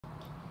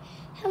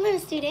Hello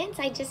students,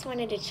 I just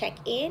wanted to check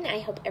in. I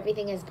hope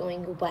everything is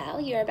going well.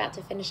 You're about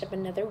to finish up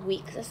another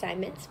week's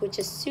assignments, which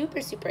is super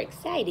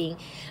exciting.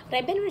 But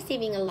I've been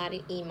receiving a lot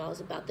of emails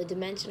about the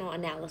dimensional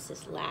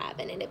analysis lab,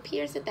 and it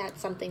appears that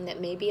that's something that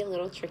may be a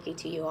little tricky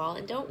to you all.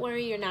 And don't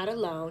worry, you're not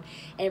alone.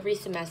 Every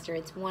semester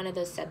it's one of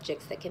those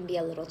subjects that can be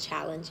a little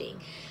challenging,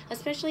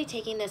 especially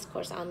taking this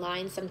course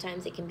online.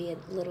 Sometimes it can be a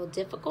little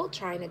difficult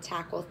trying to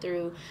tackle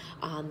through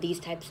these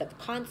types of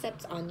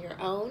concepts on your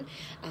own.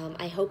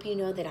 I hope you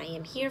know that I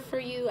am here for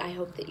you. I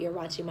hope that you're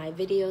watching my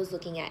videos,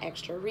 looking at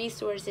extra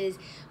resources.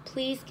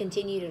 Please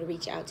continue to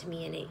reach out to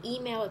me in an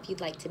email if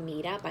you'd like to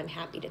meet up. I'm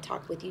happy to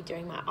talk with you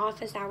during my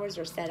office hours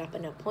or set up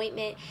an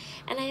appointment.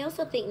 And I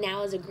also think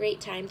now is a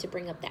great time to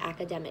bring up the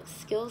Academic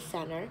Skills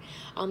Center.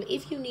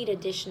 If you need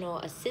additional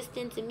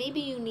assistance and maybe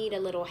you need a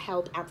little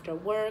help after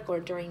work or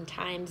during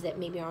times that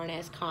maybe aren't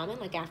as common,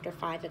 like after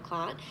 5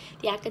 o'clock,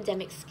 the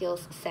Academic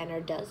Skills Center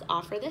does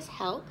offer this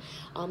help.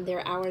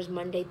 Their hours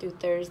Monday through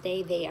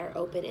Thursday, they are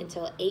open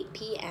until 8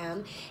 p.m.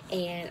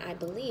 And I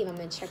believe, I'm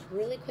going to check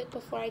really quick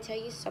before I tell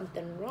you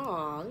something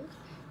wrong.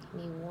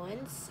 Give me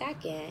 1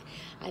 second.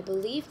 I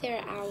believe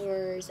their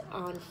hours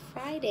on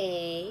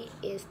Friday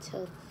is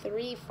till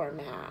 3 for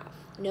math.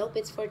 Nope,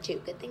 it's for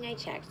 2. Good thing I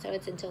checked. So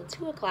it's until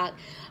 2 o'clock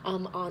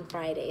on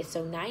Friday.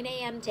 So 9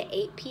 a.m. to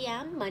 8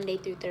 p.m. Monday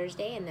through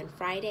Thursday, and then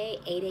Friday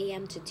 8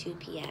 a.m. to 2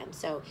 p.m.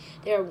 So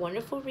they're a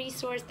wonderful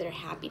resource. They're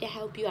happy to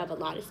help you. I have a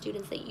lot of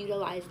students that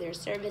utilize their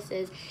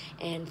services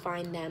and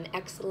find them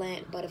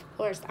excellent. But of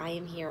course, I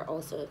am here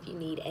also if you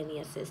need any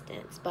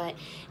assistance. But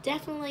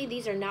definitely,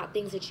 these are not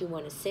things that you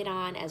want to sit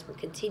on as we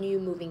continue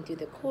moving through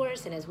the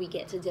course and as we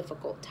get to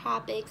difficult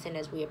topics and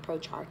as we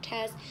approach our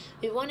tests.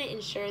 We want to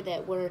ensure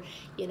that we're,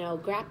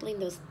 grappling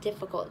those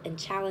difficult and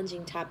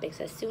challenging topics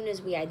as soon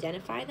as we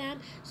identify them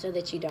so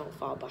that you don't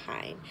fall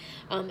behind.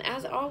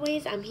 As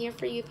always, I'm here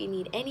for you if you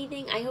need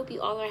anything. I hope you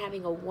all are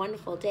having a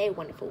wonderful day,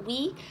 wonderful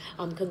week.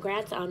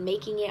 Congrats on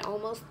making it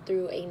almost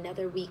through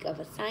another week of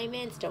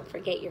assignments. Don't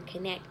forget your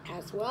Connect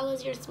as well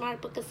as your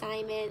Smart Book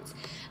assignments.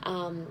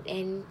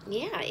 And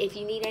yeah, if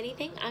you need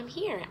anything, I'm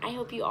here. I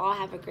hope you all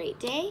have a great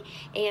day,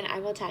 and I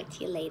will talk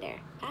to you later.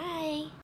 Bye.